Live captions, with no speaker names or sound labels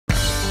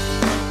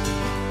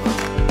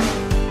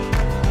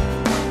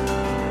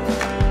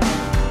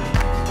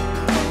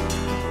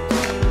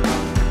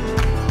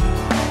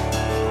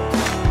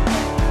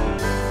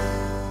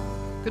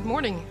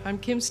I'm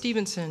Kim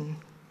Stevenson,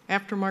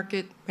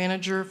 Aftermarket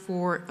Manager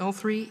for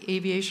L3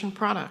 Aviation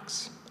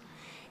Products.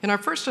 In our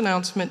first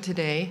announcement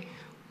today,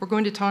 we're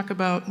going to talk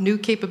about new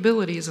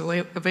capabilities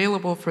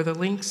available for the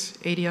Lynx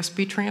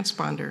ADS-B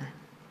transponder.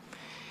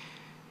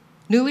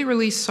 Newly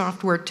released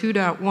software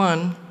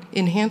 2.1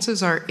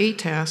 enhances our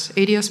ATAS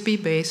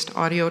ADS-B-based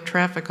audio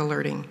traffic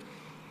alerting.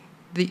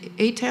 The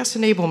ATAS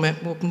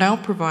enablement will now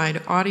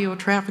provide audio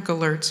traffic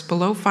alerts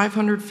below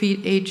 500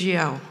 feet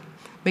AGL,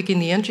 making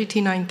the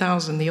NGT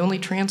 9000 the only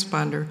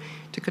transponder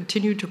to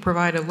continue to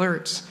provide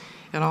alerts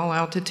at all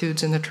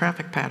altitudes in the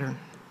traffic pattern.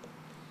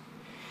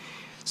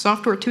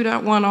 Software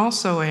 2.1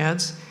 also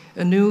adds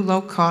a new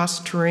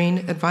low-cost terrain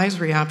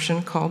advisory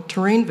option called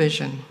Terrain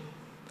Vision.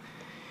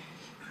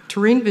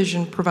 Terrain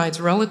Vision provides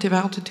relative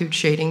altitude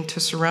shading to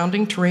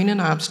surrounding terrain and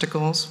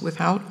obstacles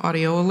without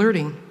audio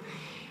alerting.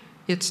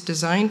 It's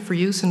designed for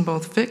use in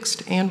both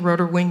fixed and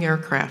rotor wing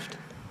aircraft.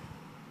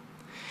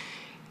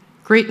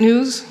 Great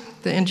news,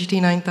 the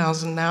NGT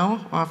 9000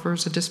 now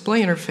offers a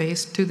display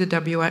interface to the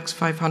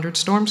WX500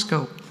 Storm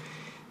Scope.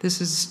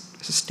 This is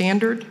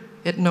standard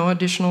at no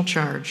additional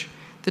charge.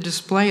 The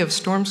display of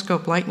Storm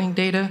Scope lightning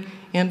data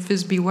and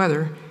FSB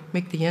weather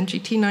make the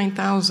NGT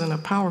 9000 a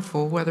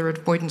powerful weather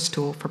avoidance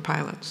tool for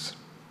pilots.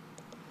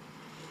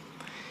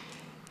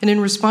 And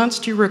in response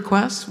to your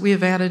requests, we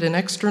have added an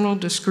external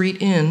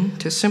discrete in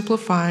to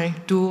simplify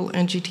dual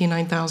NGT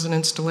 9000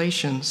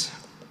 installations.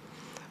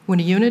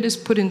 When a unit is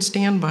put in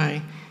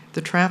standby, the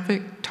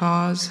traffic,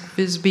 TAWS,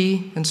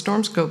 FSB, and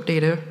Storm Scope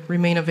data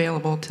remain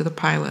available to the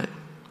pilot.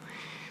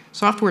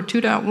 Software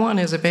 2.1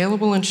 is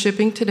available and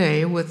shipping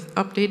today with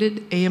updated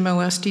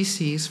AML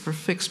STCs for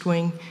fixed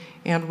wing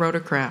and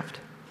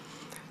rotorcraft.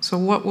 So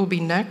what will be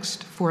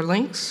next for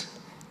Lynx?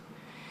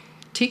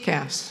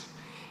 TCAS.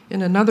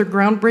 In another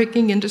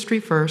groundbreaking industry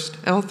first,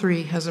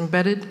 L3 has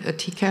embedded a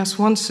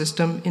TCAS-1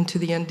 system into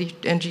the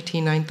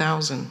NGT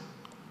 9000.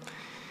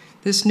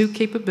 This new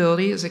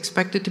capability is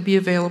expected to be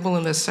available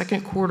in the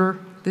second quarter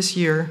this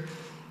year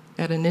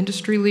at an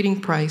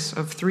industry-leading price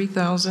of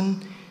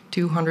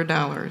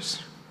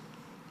 $3,200.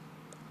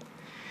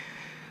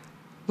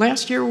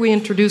 Last year, we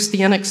introduced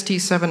the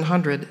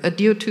NXT700, a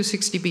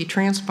DO-260B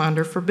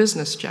transponder for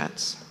business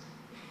jets.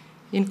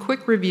 In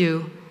quick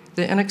review,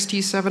 the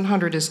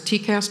NXT700 is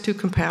TCAS-2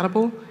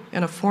 compatible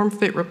and a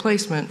form-fit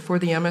replacement for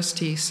the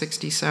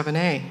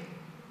MST-67A.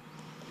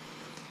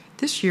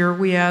 This year,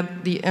 we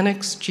add the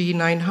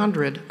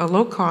NXG900, a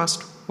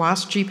low-cost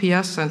WASP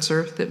GPS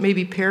sensor that may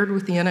be paired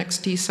with the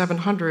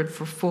NXT700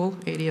 for full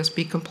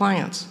ADS-B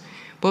compliance.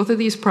 Both of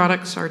these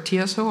products are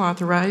TSO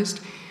authorized,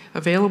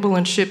 available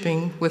and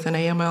shipping with an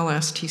AML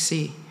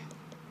STC.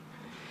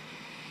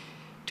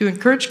 To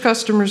encourage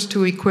customers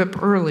to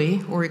equip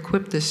early, or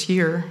equip this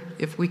year,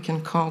 if we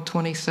can call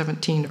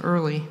 2017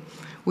 early,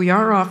 we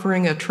are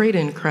offering a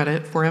trade-in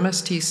credit for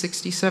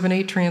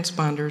MST-67A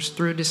transponders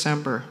through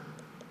December.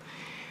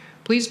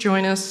 Please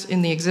join us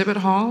in the exhibit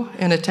hall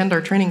and attend our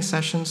training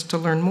sessions to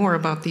learn more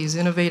about these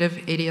innovative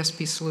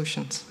ADS-B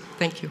solutions.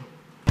 Thank you.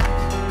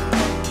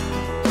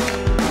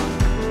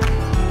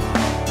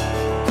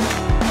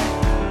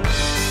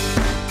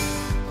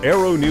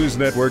 Aero-News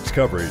Network's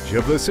coverage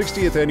of the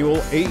 60th Annual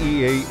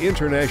AEA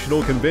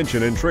International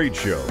Convention and Trade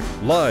Show,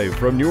 live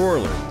from New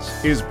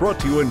Orleans, is brought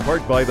to you in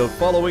part by the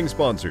following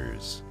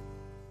sponsors.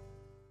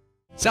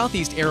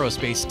 Southeast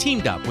Aerospace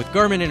teamed up with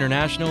Garmin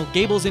International,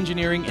 Gables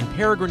Engineering, and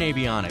Peregrine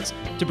Avionics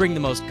to bring the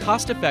most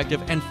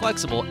cost-effective and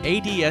flexible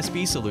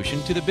ADS-B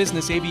solution to the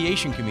business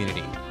aviation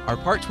community. Our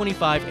Part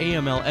 25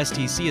 AML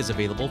STC is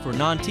available for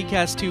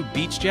non-TCAS-2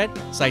 Beechjet,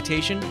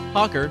 Citation,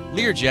 Hawker,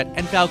 Learjet,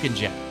 and Falcon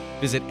Jet.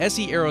 Visit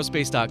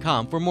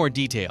seaerospace.com for more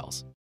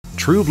details.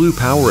 True Blue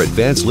Power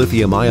Advanced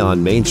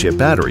Lithium-Ion Mainship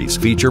batteries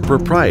feature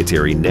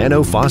proprietary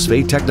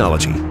nanophosphate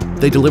technology.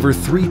 They deliver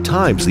 3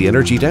 times the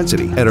energy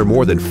density and are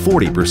more than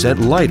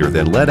 40% lighter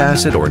than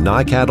lead-acid or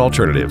NiCad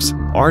alternatives.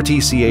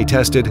 RTCA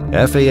tested,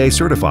 FAA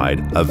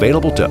certified,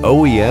 available to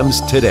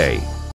OEMs today.